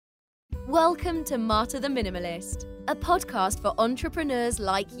Welcome to Marta the Minimalist, a podcast for entrepreneurs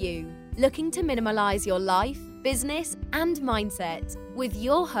like you, looking to minimalize your life, business, and mindset, with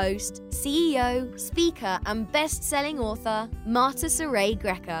your host, CEO, speaker, and best-selling author, Marta Saray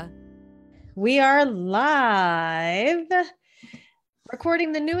Greca. We are live,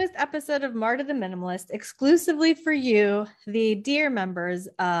 recording the newest episode of Marta the Minimalist exclusively for you, the dear members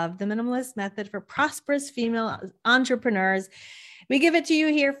of the Minimalist Method for Prosperous Female Entrepreneurs. We give it to you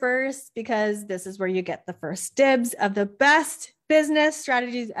here first because this is where you get the first dibs of the best business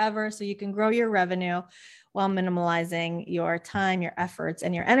strategies ever, so you can grow your revenue while minimalizing your time, your efforts,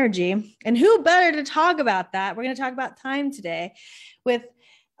 and your energy. And who better to talk about that? We're going to talk about time today with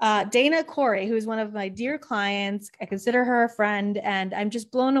Dana Corey, who is one of my dear clients. I consider her a friend, and I'm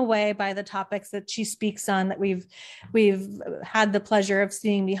just blown away by the topics that she speaks on that we've had the pleasure of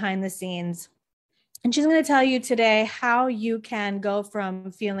seeing behind the scenes. And she's going to tell you today how you can go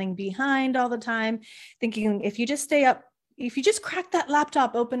from feeling behind all the time, thinking if you just stay up, if you just crack that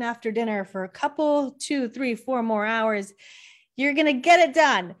laptop open after dinner for a couple, 2, 3, 4 more hours, you're going to get it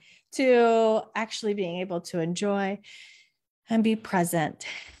done, to actually being able to enjoy and be present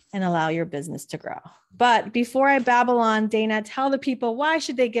and allow your business to grow. But before I babble on, Dana, tell the people, why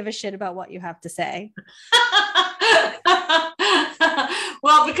should they give a shit about what you have to say?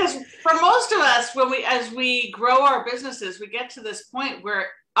 Well, because for most of us, as we grow our businesses, we get to this point where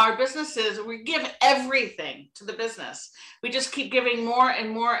our businesses, we give everything to the business. We just keep giving more and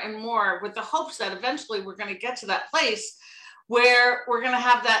more and more with the hopes that eventually we're going to get to that place where we're going to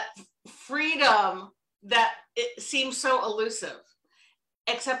have that freedom that it seems so elusive,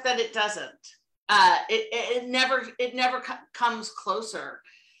 except that it doesn't. It never comes closer.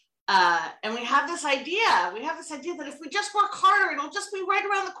 And we have this idea that if we just work harder, it'll just be right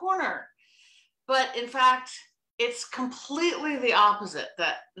around the corner. But in fact, it's completely the opposite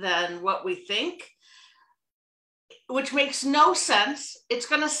than what we think, which makes no sense. It's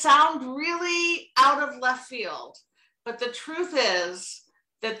going to sound really out of left field, but the truth is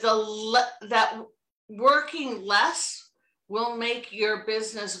that that working less will make your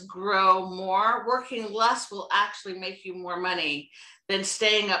business grow more. Working less will actually make you more money than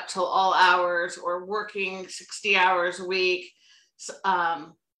staying up till all hours or working 60 hours a week,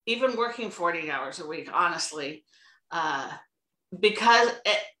 even working 40 hours a week, honestly, because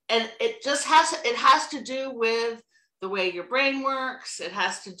it has to do with the way your brain works. It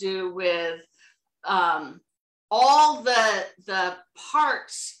has to do with all the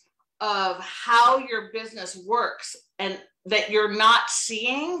parts of how your business works and that you're not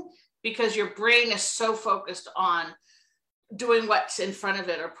seeing because your brain is so focused on doing what's in front of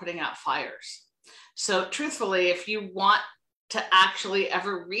it or putting out fires. So truthfully, if you want to actually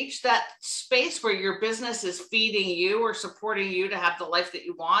ever reach that space where your business is feeding you or supporting you to have the life that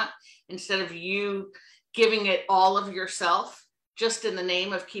you want, instead of you giving it all of yourself just in the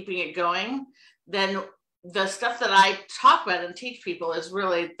name of keeping it going, then the stuff that I talk about and teach people is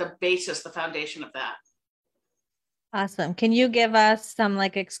really the basis, the foundation of that. Awesome. Can you give us some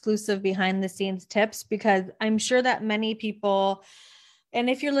exclusive behind the scenes tips? Because I'm sure that many people, and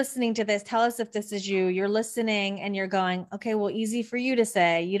if you're listening to this, tell us if this is you, you're listening and you're going, okay, well, easy for you to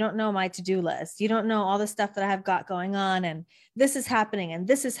say, you don't know my to-do list. You don't know all the stuff that I have got going on, and this is happening and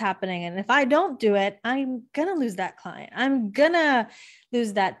this is happening. And if I don't do it, I'm going to lose that client. I'm going to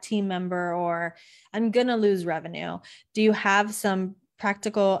lose that team member, or I'm going to lose revenue. Do you have some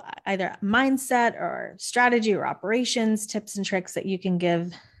practical either mindset or strategy or operations tips and tricks that you can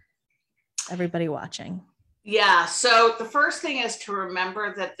give everybody watching? Yeah. So the first thing is to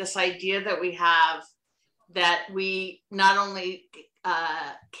remember that this idea that we have, that we not only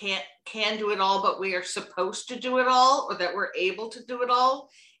can do it all, but we are supposed to do it all, or that we're able to do it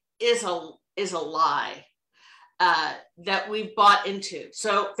all, is a lie that we've bought into.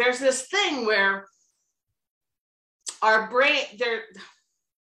 So there's this thing where our brain,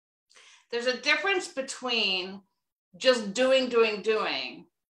 there's a difference between just doing,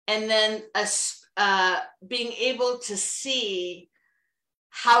 and then being able to see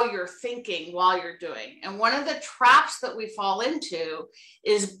how you're thinking while you're doing. And one of the traps that we fall into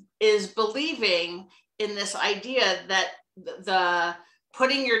is believing in this idea that the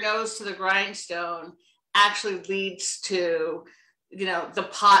putting your nose to the grindstone actually leads to, the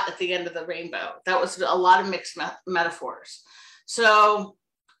pot at the end of the rainbow. That was a lot of mixed metaphors. So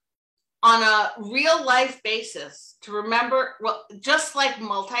on a real life basis, to remember, well, just like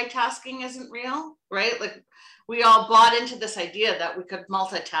multitasking isn't real, right? Like we all bought into this idea that we could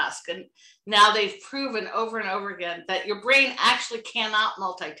multitask. And now they've proven over and over again that your brain actually cannot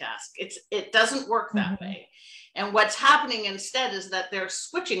multitask. It doesn't work that way. And what's happening instead is that there's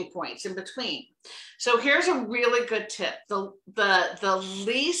switching points in between. So here's a really good tip. The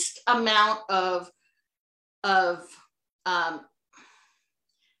least amount of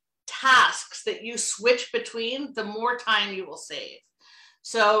tasks that you switch between, the more time you will save.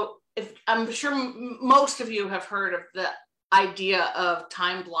 So if I'm sure most of you have heard of the idea of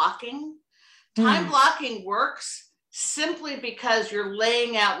time blocking. Time blocking works simply because you're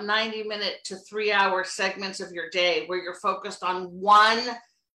laying out 90-minute to 3-hour segments of your day where you're focused on one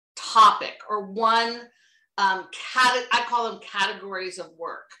topic or one I call them categories of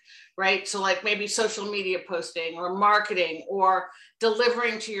work, right? So like maybe social media posting or marketing or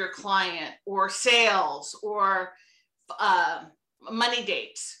delivering to your client or sales or money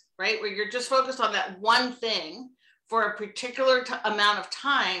dates, right? Where you're just focused on that one thing for a particular amount of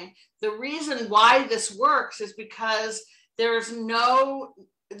time. The reason why this works is because there's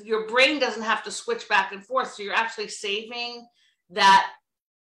your brain doesn't have to switch back and forth. So you're actually saving that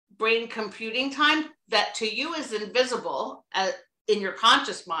brain computing time that to you is invisible in your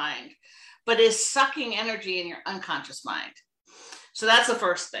conscious mind, but is sucking energy in your unconscious mind. So that's the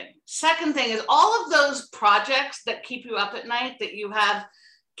first thing. Second thing is all of those projects that keep you up at night that you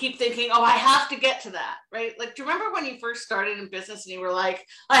keep thinking, oh, I have to get to that, right? Like, do you remember when you first started in business and you were like,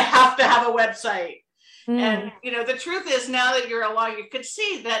 I have to have a website? And, the truth is now that you're along, you could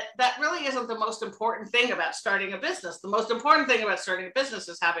see that that really isn't the most important thing about starting a business. The most important thing about starting a business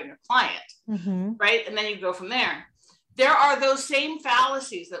is having a client, right? And then you go from there. There are those same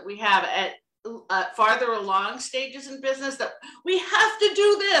fallacies that we have at farther along stages in business that we have to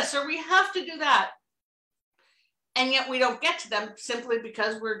do this or we have to do that. And yet we don't get to them simply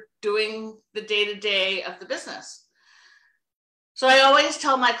because we're doing the day-to-day of the business. So I always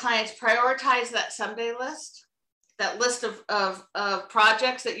tell my clients, prioritize that someday list, that list of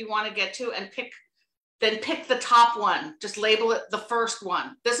projects that you want to get to, and pick the top one. Just label it the first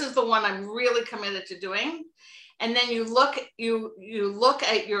one. This is the one I'm really committed to doing. And then you look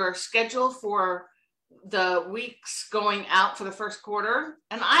at your schedule for the weeks going out for the first quarter.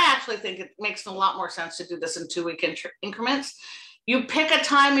 And I actually think it makes a lot more sense to do this in 2-week increments. You pick a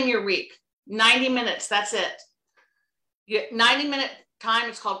time in your week, 90 minutes, that's it. 90-minute time,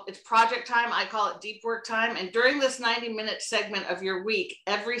 it's project time. I call it deep work time. And during this 90-minute segment of your week,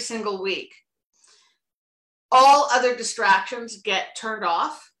 every single week, all other distractions get turned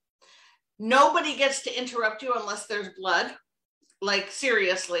off. Nobody gets to interrupt you unless there's blood. Like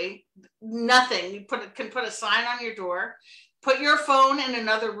seriously, nothing. You can put a sign on your door, put your phone in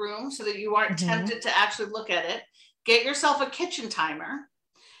another room so that you aren't tempted to actually look at it. Get yourself a kitchen timer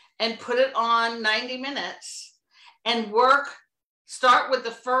and put it on 90 minutes and start with the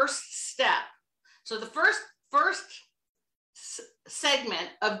first step. So the first segment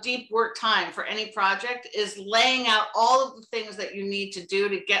of deep work time for any project is laying out all of the things that you need to do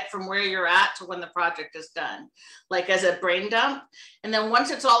to get from where you're at to when the project is done, like as a brain dump. And then once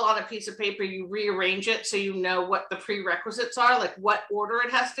it's all on a piece of paper, you rearrange it so you know what the prerequisites are, like what order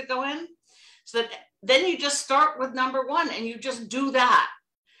it has to go in. So that then you just start with number one and you just do that.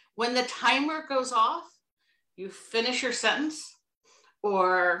 When the timer goes off, you finish your sentence,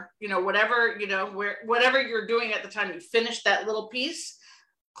 or whatever you're doing at the time, you finish that little piece,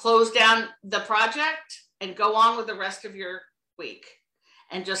 close down the project, and go on with the rest of your week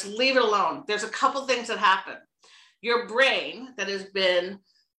and just leave it alone. There's a couple things that happen. Your brain that has been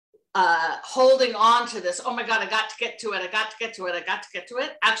holding on to this, oh my God, I got to get to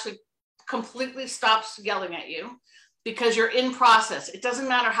it, actually completely stops yelling at you because you're in process. It doesn't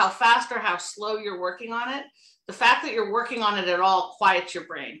matter how fast or how slow you're working on it. The fact that you're working on it at all quiets your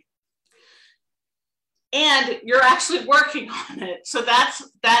brain. And you're actually working on it. So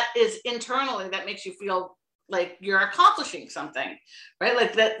that is internally, that makes you feel like you're accomplishing something, right?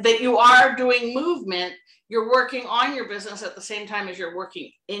 Like that you are doing movement. You're working on your business at the same time as you're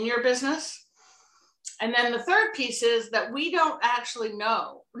working in your business. And then the third piece is that we don't actually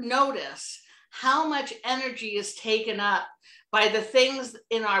notice how much energy is taken up by the things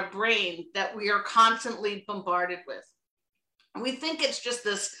in our brain that we are constantly bombarded with. We think it's just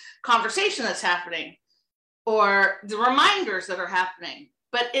this conversation that's happening or the reminders that are happening,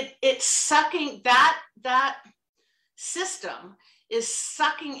 but it's sucking, that system is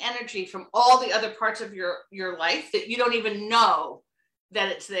sucking energy from all the other parts of your life that you don't even know that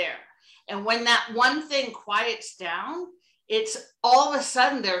it's there. And when that one thing quiets down, it's all of a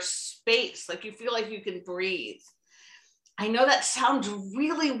sudden there's space, like you feel like you can breathe. I know that sounds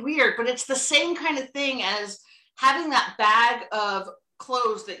really weird, but it's the same kind of thing as having that bag of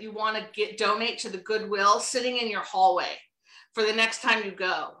clothes that you want to donate to the Goodwill sitting in your hallway for the next time you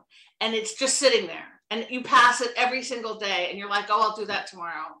go. And it's just sitting there. and you pass it every single day, and you're like, oh, I'll do that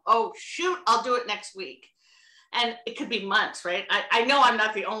tomorrow. Oh, shoot, I'll do it next week. And it could be months, right? I know I'm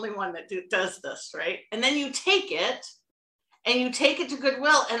not the only one that does this, right? And then you take it to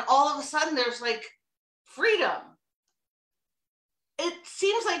Goodwill, and all of a sudden there's like freedom. It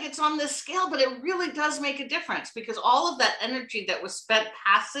seems like it's on this scale, but it really does make a difference, because all of that energy that was spent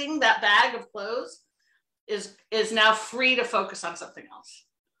passing that bag of clothes is now free to focus on something else.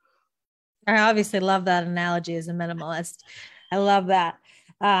 I obviously love that analogy as a minimalist. I love that.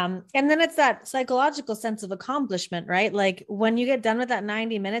 And then it's that psychological sense of accomplishment, right? Like when you get done with that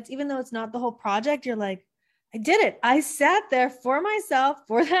 90 minutes, even though it's not the whole project, you're like, I did it. I sat there for myself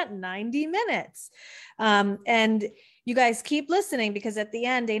for that 90 minutes. And you guys keep listening, because at the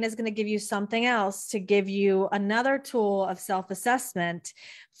end, Dana's going to give you something else to give you another tool of self-assessment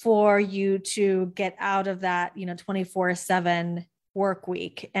for you to get out of that, 24/7 work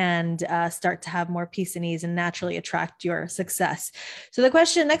week and start to have more peace and ease and naturally attract your success. So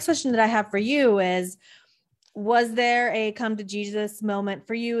next question that I have for you is, was there a come to Jesus moment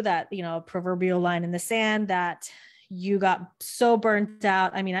for you, that, proverbial line in the sand, that you got so burnt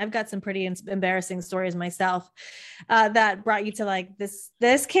out? I mean, I've got some pretty embarrassing stories myself that brought you to like,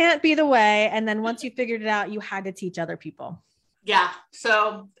 this can't be the way. And then once you figured it out, you had to teach other people. Yeah.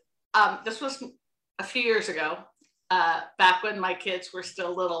 So this was a few years ago, back when my kids were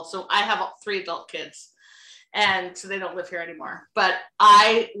still little. So I have 3 adult kids, and so they don't live here anymore. But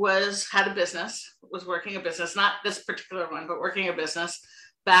I had a business, was working a business, not this particular one, but working a business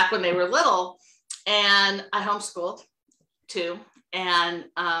back when they were little. And I homeschooled too. And,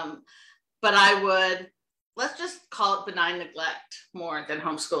 but I would, let's just call it benign neglect more than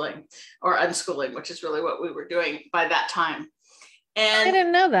homeschooling or unschooling, which is really what we were doing by that time. And I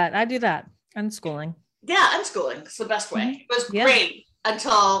didn't know that. I do that. Unschooling. Yeah, unschooling is the best way. It was great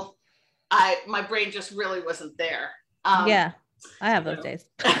until my brain just really wasn't there. Yeah, I have those days.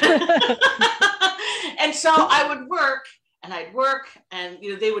 And so I would work, and I'd work, and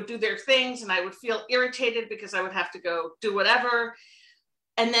they would do their things, and I would feel irritated because I would have to go do whatever.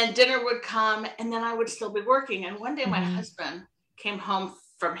 And then dinner would come, and then I would still be working. And one day my husband came home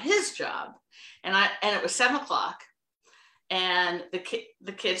from his job, and it was 7:00, and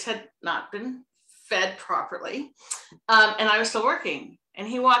the kids had not been fed properly. And I was still working, and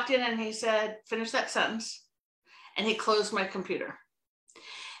he walked in and he said, finish that sentence. And he closed my computer,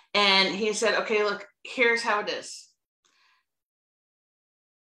 and he said, okay, look, here's how it is.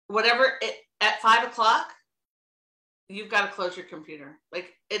 At 5:00, you've got to close your computer.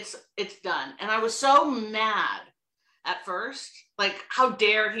 Like it's done. And I was so mad at first, like, how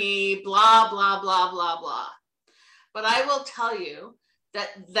dare he, blah, blah, blah, blah, blah. But I will tell you that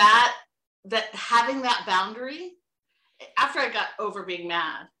having that boundary, after I got over being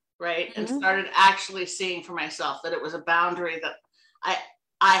mad, right, and started actually seeing for myself that it was a boundary that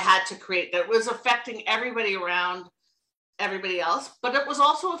I had to create, that was affecting everybody around everybody else, but it was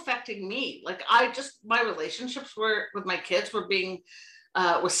also affecting me. Like my relationships with my kids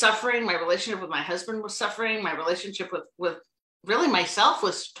was suffering. My relationship with my husband was suffering. My relationship with really myself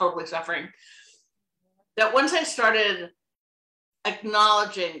was totally suffering. That once I started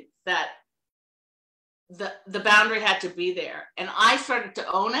acknowledging that the boundary had to be there, and I started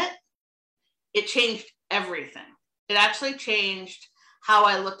to own it, it changed everything. It actually changed how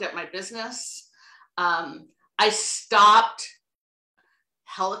I looked at my business. I stopped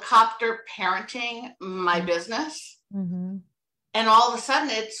helicopter parenting my business. Mm-hmm. And all of a sudden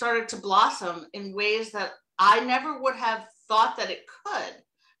it started to blossom in ways that I never would have thought that it could,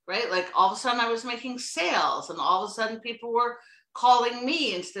 right? Like all of a sudden I was making sales, and all of a sudden people were calling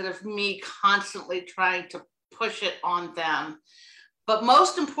me instead of me constantly trying to push it on them. But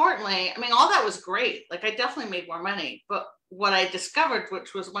most importantly, I mean, all that was great. Like I definitely made more money, but what I discovered,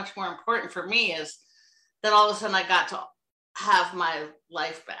 which was much more important for me, is that all of a sudden I got to have my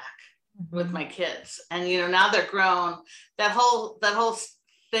life back with my kids. And, now they're grown. That whole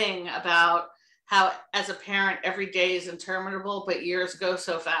thing about how as a parent, every day is interminable, but years go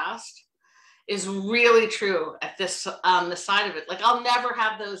so fast, is really true at this side of it. Like I'll never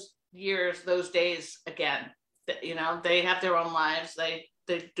have those years, those days again. They have their own lives. They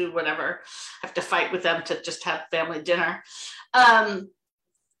do whatever. I have to fight with them to just have family dinner. Don't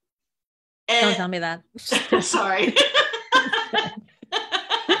tell me that. Sorry.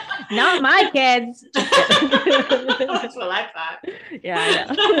 Not my kids. That's what I thought. Yeah,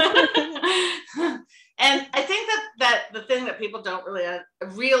 I know. And I think that the thing that people don't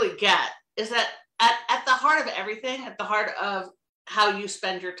really get is that at the heart of everything, at the heart of how you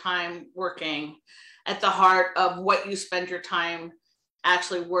spend your time working, at the heart of what you spend your time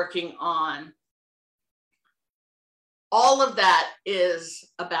actually working on, all of that is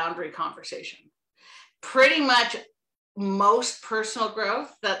a boundary conversation. Pretty much most personal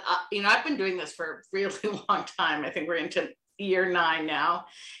growth that, I've been doing this for a really long time. I think we're into year 9 now.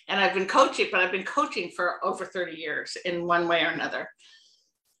 And I've been coaching for over 30 years in one way or another.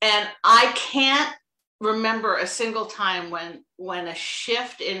 And I can't remember a single time when a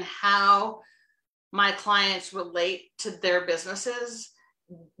shift in how my clients relate to their businesses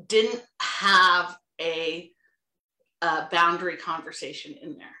didn't have a boundary conversation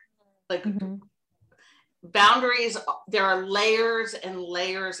in there. Like boundaries, there are layers and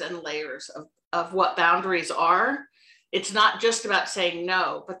layers and layers of what boundaries are. It's not just about saying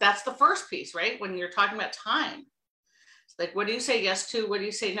no, but that's the first piece, right? When you're talking about time, it's like, what do you say yes to? What do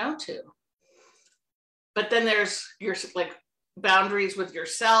you say no to? But then there's your like boundaries with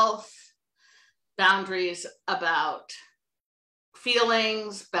yourself, boundaries about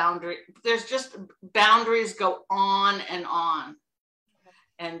feelings, there's just boundaries go on and on.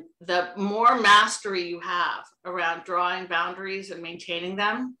 And the more mastery you have around drawing boundaries and maintaining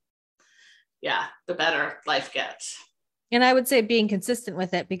them, the better life gets. And I would say being consistent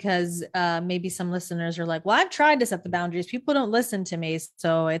with it, because maybe some listeners are like, well, I've tried to set the boundaries. People don't listen to me.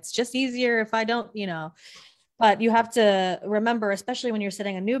 So it's just easier if I don't, but you have to remember, especially when you're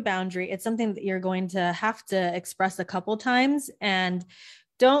setting a new boundary, it's something that you're going to have to express a couple times, and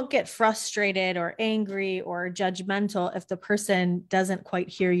don't get frustrated or angry or judgmental if the person doesn't quite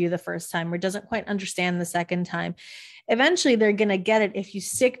hear you the first time or doesn't quite understand the second time. Eventually they're going to get it if you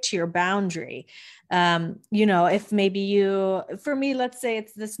stick to your boundary. If maybe for me, let's say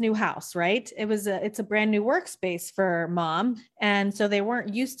it's this new house, right? It's a brand new workspace for mom. And so they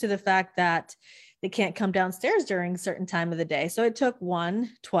weren't used to the fact that they can't come downstairs during a certain time of the day. So it took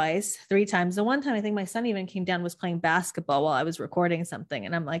 1, twice, 3 times. The one time I think my son even came down, was playing basketball while I was recording something.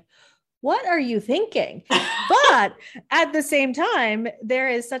 And I'm like, what are you thinking? But at the same time, there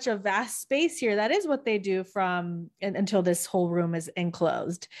is such a vast space here. That is what they do until this whole room is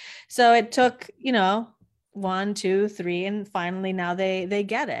enclosed. So it took, 1, 2, 3, and finally now they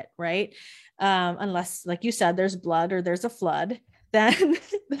get it, right? Unless, like you said, there's blood or there's a flood, then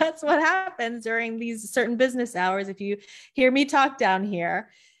that's what happens during these certain business hours. If you hear me talk down here,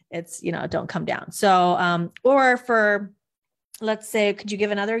 it's, don't come down. So, or for, let's say, could you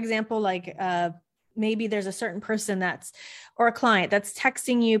give another example? Like, maybe there's a certain person or a client that's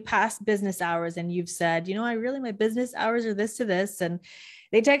texting you past business hours, and you've said, my business hours are this to this. And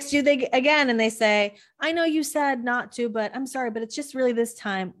they text you again, and they say, I know you said not to, but I'm sorry, but it's just really this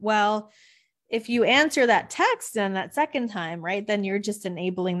time. Well, if you answer that text and that second time, right, then you're just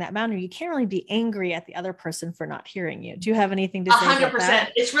enabling that boundary. You can't really be angry at the other person for not hearing you. Do you have anything to say 100%. About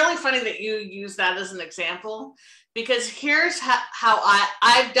that? It's really funny that you use that as an example, because here's how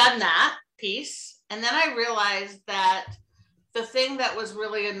I've done that piece. And then I realized that the thing that was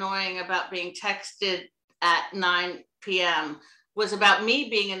really annoying about being texted at 9 p.m. was about me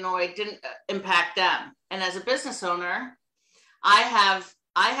being annoyed, didn't impact them. And as a business owner, I have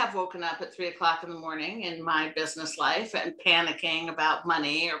woken up at 3:00 in the morning in my business life and panicking about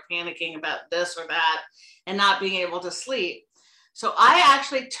money or panicking about this or that and not being able to sleep. So I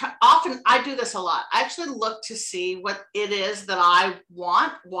actually often do this a lot. I actually look to see what it is that I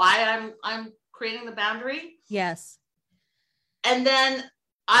want, why I'm creating the boundary. Yes. And then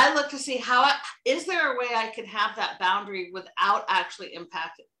I look to see is there a way I can have that boundary without actually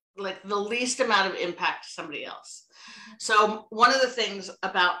impacting, like the least amount of impact to somebody else. So one of the things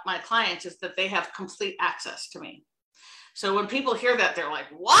about my clients is that they have complete access to me. So when people hear that, they're like,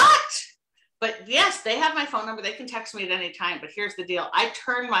 what? But yes, they have my phone number. They can text me at any time. But here's the deal. I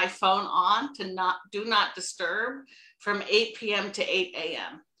turn my phone on to do not disturb from 8 p.m. to 8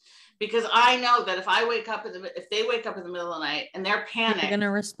 a.m. Because I know that if they wake up in the middle of the night and they're panicked, they're going to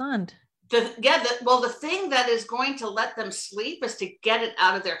respond. The thing that is going to let them sleep is to get it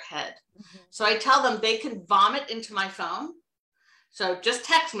out of their head. Mm-hmm. So I tell them they can vomit into my phone. So just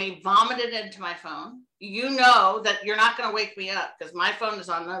text me, vomit it into my phone. You know that you're not going to wake me up because my phone is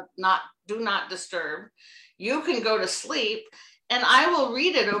on do not disturb. You can go to sleep, and I will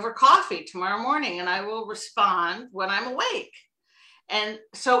read it over coffee tomorrow morning, and I will respond when I'm awake. And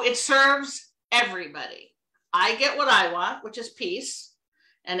so it serves everybody. I get what I want, which is peace,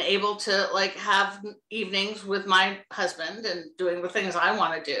 and able to have evenings with my husband and doing the things I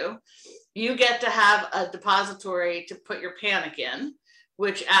want to do. You get to have a depository to put your panic in,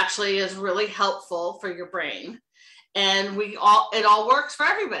 which actually is really helpful for your brain. And it all works for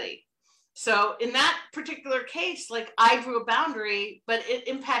everybody. So in that particular case, I drew a boundary, but it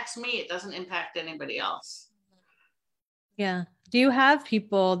impacts me. It doesn't impact anybody else. Yeah. Do you have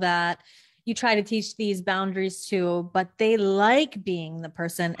people that you try to teach these boundaries to, but they like being the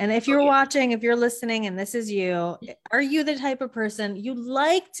person. And if you're watching, if you're listening, and this is you, are you the type of person you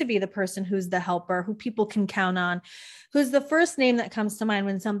like to be the person who's the helper, who people can count on, who's the first name that comes to mind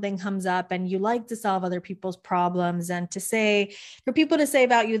when something comes up, and you like to solve other people's problems, and to say, for people to say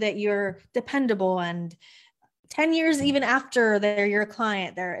about you that you're dependable, and 10 years even after they're your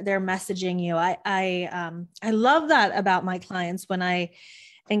client, they're messaging you. I love that about my clients when I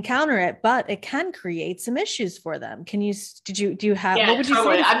encounter it, but it can create some issues for them. Do you have, yeah, what would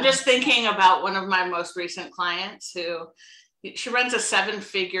totally. you say? I'm just thinking about one of my most recent clients who, she runs a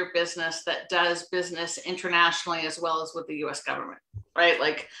 7-figure business that does business internationally as well as with the US government, right?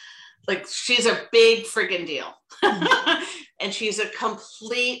 Like she's a big friggin' deal. And she's a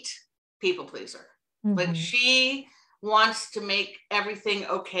complete people pleaser. Mm-hmm. Like she wants to make everything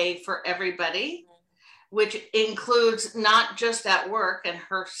okay for everybody, which includes not just at work and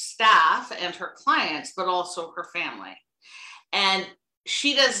her staff and her clients, but also her family. And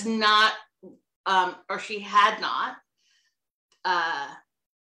she does not, or she had not,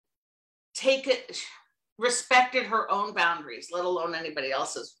 respected her own boundaries, let alone anybody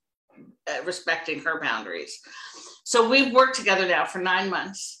else's respecting her boundaries. So we've worked together now for 9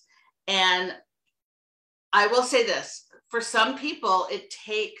 months. And I will say this, for some people, it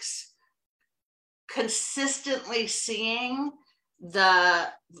takes consistently seeing the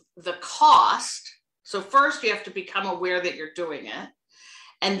cost. So first you have to become aware that you're doing it.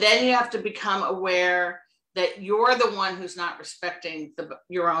 And then you have to become aware that you're the one who's not respecting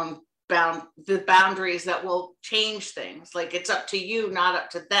your own the boundaries that will change things. Like it's up to you, not up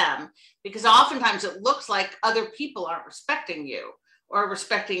to them, because oftentimes it looks like other people aren't respecting you or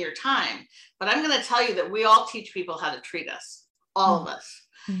respecting your time. But I'm going to tell you that we all teach people how to treat us, all of us.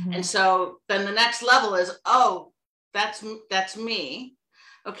 Mm-hmm. And so then the next level is, oh, that's me.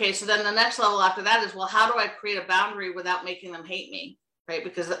 Okay. So then the next level after that is, well, how do I create a boundary without making them hate me? Right.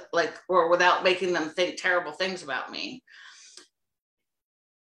 Because or without making them think terrible things about me.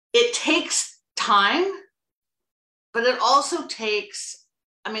 It takes time, but it also takes,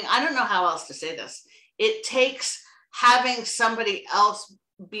 I mean, I don't know how else to say this. It takes having somebody else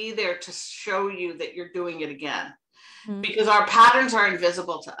be there to show you that you're doing it again, because our patterns are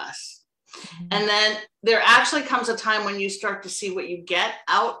invisible to us. And then there actually comes a time when you start to see what you get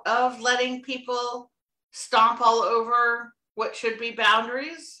out of letting people stomp all over what should be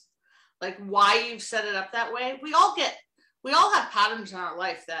boundaries, like why you've set it up that way. We all have patterns in our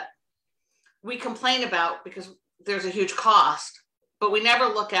life that we complain about because there's a huge cost, but we never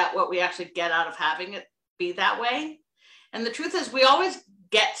look at what we actually get out of having it be that way. And the truth is, we always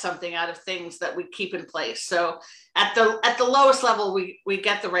get something out of things that we keep in place. So at the lowest level, we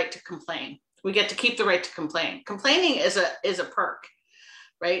get the right to complain. We get to keep the right to complain. Complaining is a perk,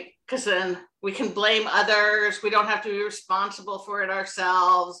 right? Because then we can blame others. We don't have to be responsible for it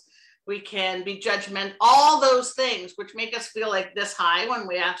ourselves. We can be judgmental. All those things which make us feel like this high when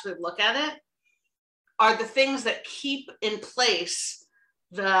we actually look at it are the things that keep in place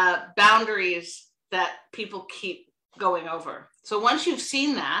the boundaries that people keep going over. So once you've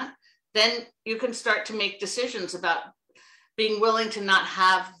seen that, then you can start to make decisions about being willing to not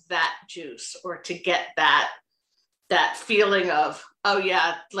have that juice, or to get that feeling of, oh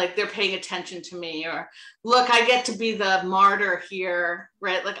yeah, like they're paying attention to me, or look, I get to be the martyr here,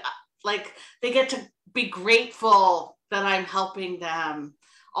 right? Like they get to be grateful that I'm helping them,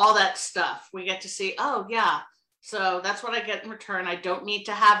 all that stuff. We get to see, oh yeah, so that's what I get in return. I don't need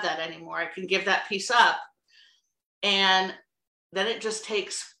to have that anymore. I can give that piece up. And then it just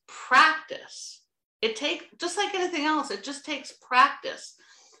takes practice. It takes, just like anything else, it just takes practice.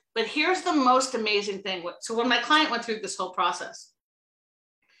 But here's the most amazing thing. So when my client went through this whole process,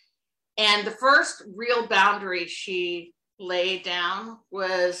 and the first real boundary she laid down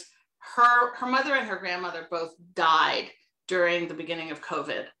was her mother and her grandmother both died during the beginning of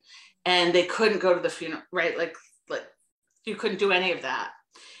COVID, and they couldn't go to the funeral, right? Like you couldn't do any of that.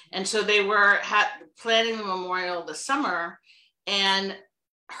 And so they were planning the memorial this summer, and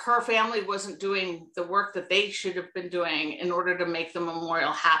her family wasn't doing the work that they should have been doing in order to make the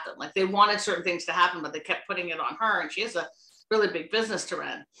memorial happen. Like they wanted certain things to happen, but they kept putting it on her, and she has a really big business to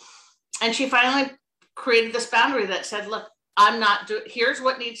run. And she finally created this boundary that said, look, here's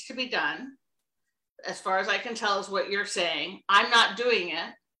what needs to be done. As far as I can tell is what you're saying. I'm not doing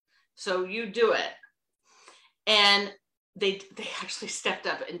it, so you do it. And they actually stepped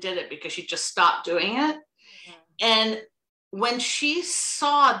up and did it, because she just stopped doing it. Mm-hmm. And when she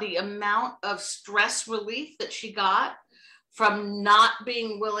saw the amount of stress relief that she got from not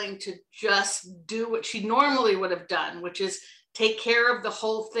being willing to just do what she normally would have done, which is take care of the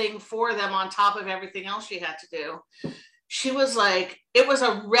whole thing for them on top of everything else she had to do. She was like, it was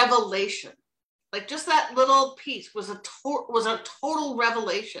a revelation. Like just that little piece was a total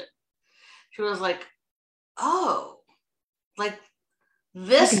revelation. She was like, oh, like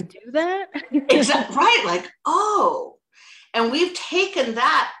this. I can do that? Exactly. Right. Like, oh. And we've taken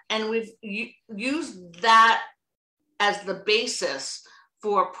that and we've used that as the basis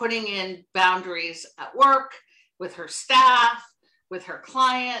for putting in boundaries at work, with her staff, with her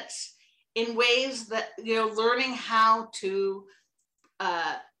clients, in ways that, learning how to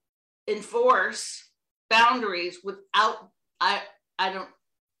enforce boundaries without, I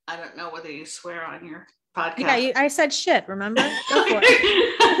don't know whether you swear on your podcast. Yeah, I said shit, remember? Go for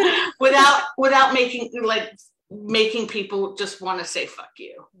it. without making people just want to say fuck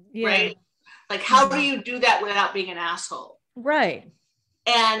you, right? Like, how do you do that without being an asshole? Right.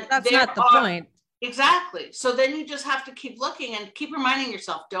 And that's not the point. Exactly. So then you just have to keep looking and keep reminding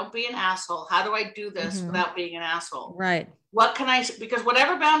yourself, don't be an asshole. How do I do this without being an asshole? Right. What can I, because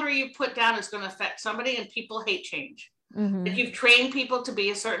whatever boundary you put down is going to affect somebody, and people hate change. If you've trained people to be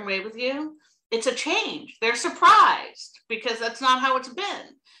a certain way with you, it's a change. They're surprised because that's not how it's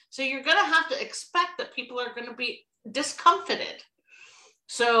been. So you're going to have to expect that people are going to be discomfited.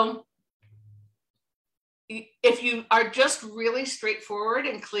 So if you are just really straightforward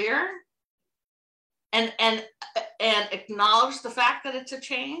and clear and acknowledge the fact that it's a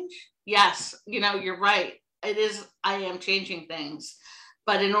change, yes, you're right. It is, I am changing things.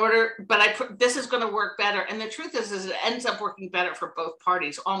 But this is going to work better. And the truth is it ends up working better for both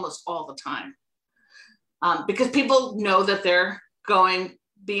parties almost all the time. Because people know that they're going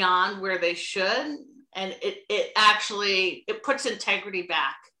beyond where they should. And it actually puts integrity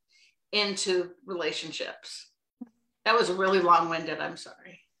back into relationships. That was really long-winded. I'm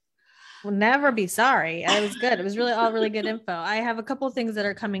sorry. We'll never be sorry. It was good. It was really all really good info. I have a couple of things that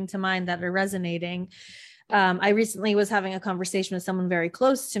are coming to mind that are resonating. I recently was having a conversation with someone very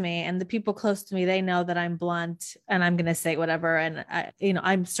close to me, and the people close to me, they know that I'm blunt and I'm going to say whatever. And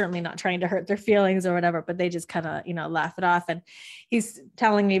I'm certainly not trying to hurt their feelings or whatever, but they just kind of, laugh it off. And he's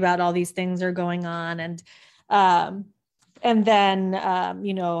telling me about all these things are going on. And then,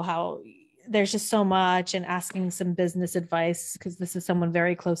 how there's just so much, and asking some business advice, because this is someone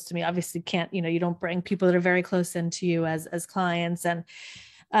very close to me. Obviously can't, you don't bring people that are very close into you as clients. And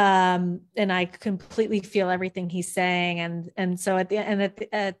I completely feel everything he's saying. And so at the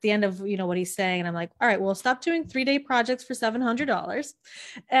end of, what he's saying, and I'm like, all right, well, stop doing 3-day projects for $700.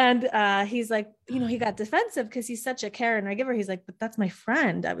 And, he's like, he got defensive because he's such a care and giver. He's like, but that's my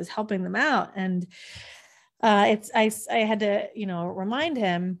friend. I was helping them out. And, I had to, remind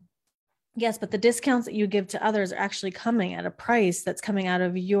him, yes, but the discounts that you give to others are actually coming at a price that's coming out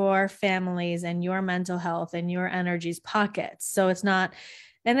of your families and your mental health and your energy's pockets. So it's not,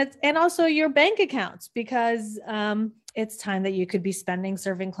 and also your bank accounts, because it's time that you could be spending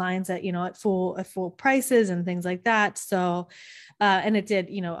serving clients at, at full prices and things like that. So, and it did,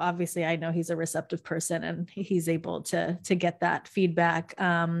 obviously I know he's a receptive person and he's able to get that feedback.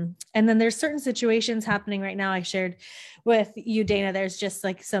 And then there's certain situations happening right now. I shared with you, Dana, there's just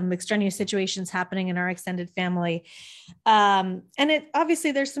like some extraneous situations happening in our extended family. And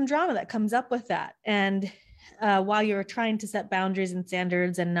obviously there's some drama that comes up with that. And while you're trying to set boundaries and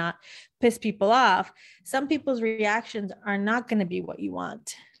standards and not piss people off, some people's reactions are not going to be what you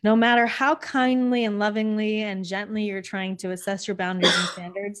want. No matter how kindly and lovingly and gently you're trying to assess your boundaries and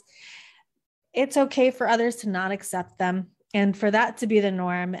standards, it's okay for others to not accept them and for that to be the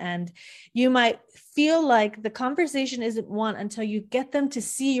norm. And you might feel like the conversation isn't won until you get them to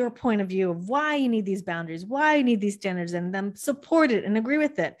see your point of view of why you need these boundaries, why you need these standards, and them support it and agree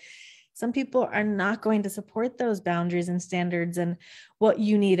with it. Some people are not going to support those boundaries and standards and what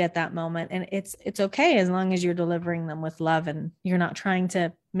you need at that moment. And it's okay as long as you're delivering them with love and you're not trying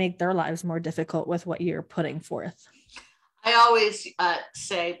to make their lives more difficult with what you're putting forth. I always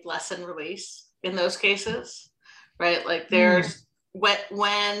say bless and release in those cases, right? Like there's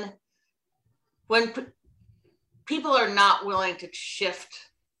when people are not willing to shift,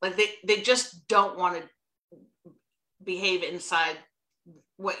 like they just don't want to behave inside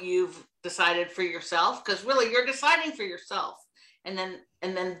what you've decided for yourself, because really you're deciding for yourself, and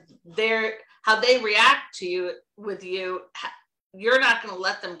then how they react to you with you, you're not going to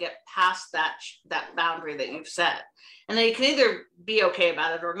let them get past that boundary that you've set, and then you can either be okay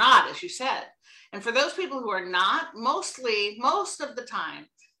about it or not, as you said. And for those people who are not, most of the time,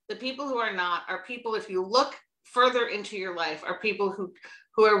 the people who are not are people, if you look further into your life, are people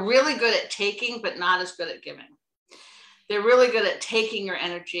who are really good at taking but not as good at giving. they're really good at taking your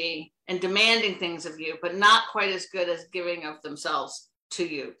energy and demanding things of you, but not quite as good as giving of themselves to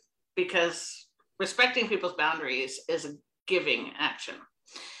you, because respecting people's boundaries is a giving action.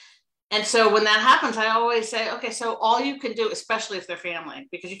 And so when that happens, I always say, okay, so all you can do, especially if they're family,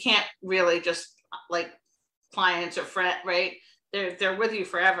 because you can't really just like clients or friends, right? They're with you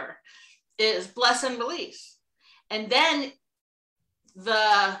forever, is bless and release. And then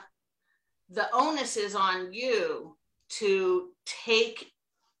the onus is on you to take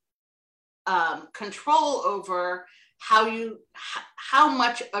control over how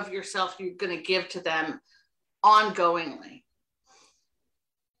much of yourself you're going to give to them ongoingly.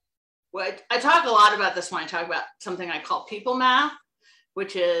 I talk a lot about this when I talk about something I call people math,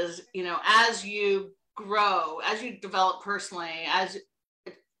 which is, you know, as you grow, as you develop personally, as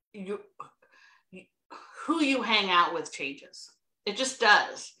you who you hang out with changes. It just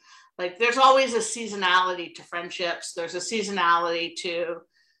does. Like there's always a seasonality to friendships. There's a seasonality to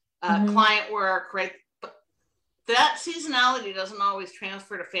client work, right? But that seasonality doesn't always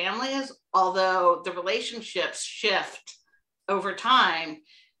transfer to families, although the relationships shift over time.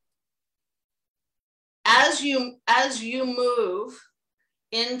 As you move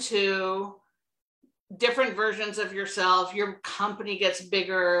into different versions of yourself, your company gets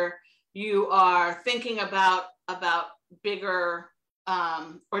bigger, you are thinking about bigger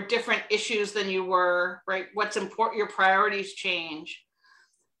or different issues than you were, right? What's important, your priorities change.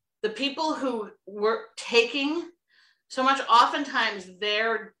 The people who were taking so much, oftentimes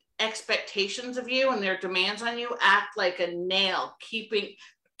their expectations of you and their demands on you act like a nail,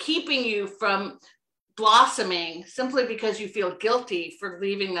 keeping you from blossoming simply because you feel guilty for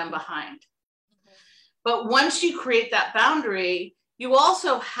leaving them behind. But once you create that boundary, you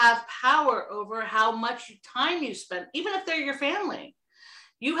also have power over how much time you spend, even if they're your family.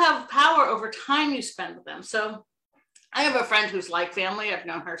 You have power over time you spend with them. So I have a friend who's like family. I've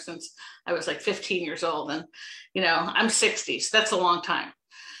known her since I was like 15 years old. And, you know, I'm 60, so that's a long time.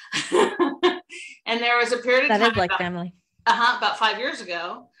 And there was a period of time. That is like family. About 5 years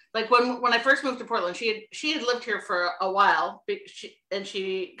ago. Like when I first moved to Portland, she had lived here for a while, and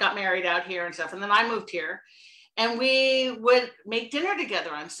she got married out here and stuff. And then I moved here, and we would make dinner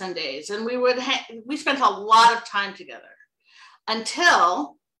together on Sundays, and we spent a lot of time together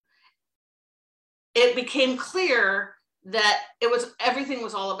until it became clear that everything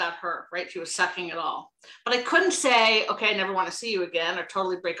was all about her, right? She was sucking it all. But I couldn't say, okay, I never want to see you again, or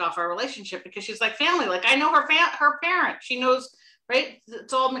totally break off our relationship, because she's like family. Like I know her parents. She knows. Right?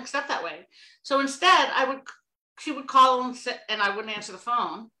 It's all mixed up that way. So instead, she would call and I wouldn't answer the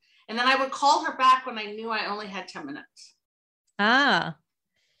phone. And then I would call her back when I knew I only had 10 minutes. Like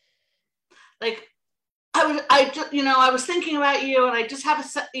I was thinking about you, and I just have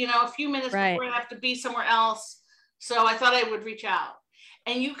a few minutes before I have to be somewhere else. So I thought I would reach out.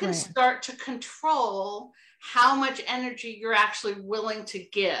 And you can start to control how much energy you're actually willing to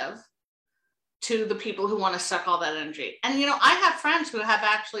give to the people who want to suck all that energy. And, you know, I have friends who have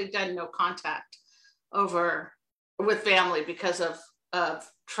actually done no contact with family because of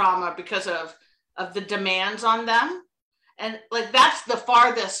trauma, because of the demands on them. And like, that's the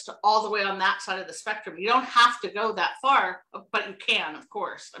farthest all the way on that side of the spectrum. You don't have to go that far, but you can, of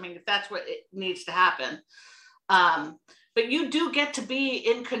course. I mean, if that's what it needs to happen. But you do get to be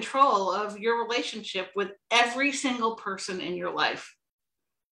in control of your relationship with every single person in your life.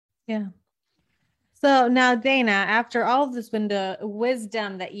 Yeah. So now, Dana, after all of this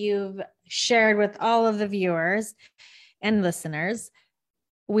wisdom that you've shared with all of the viewers and listeners,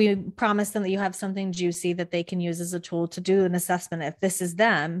 we promise them that you have something juicy that they can use as a tool to do an assessment if this is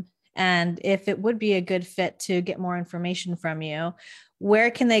them, and if it would be a good fit to get more information from you. Where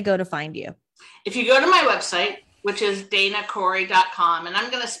can they go to find you? If you go to my website, which is danacorey.com, and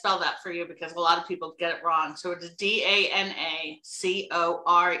I'm going to spell that for you because a lot of people get it wrong. So it's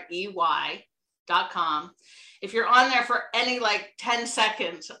DANACOREY.com. If you're on there for any 10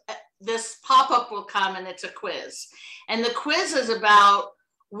 seconds, this pop-up will come, and it's a quiz. And the quiz is about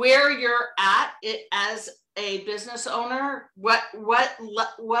where you're at as a business owner, what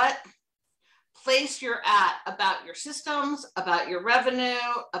place you're at about your systems, about your revenue,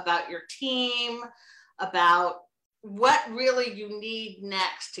 about your team, about what really you need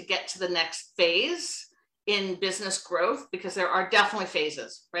next to get to the next phase in business growth, because there are definitely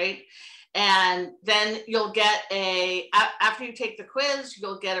phases, right? And then you'll get after you take the quiz,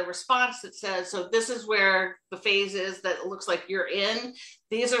 you'll get a response that says, so this is where the phase is that it looks like you're in.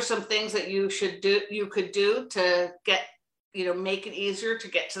 These are some things that you could do to get, make it easier to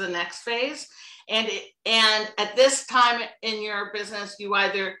get to the next phase. And at this time in your business, you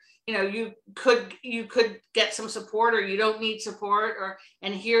either, you could get some support, or you don't need support,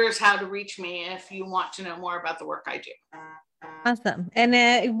 and here's how to reach me if you want to know more about the work I do. Awesome.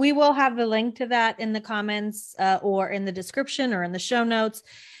 And we will have the link to that in the comments or in the description or in the show notes.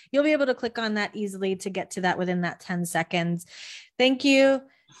 You'll be able to click on that easily to get to that within that 10 seconds. Thank you,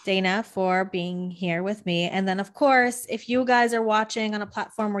 Dana, for being here with me. And then, of course, if you guys are watching on a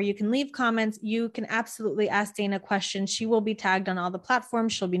platform where you can leave comments, you can absolutely ask Dana questions. She will be tagged on all the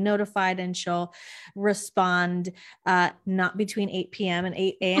platforms. She'll be notified and she'll respond, not between 8 p.m. and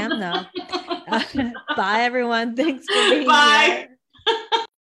 8 a.m. though. Bye, everyone. Thanks for being here.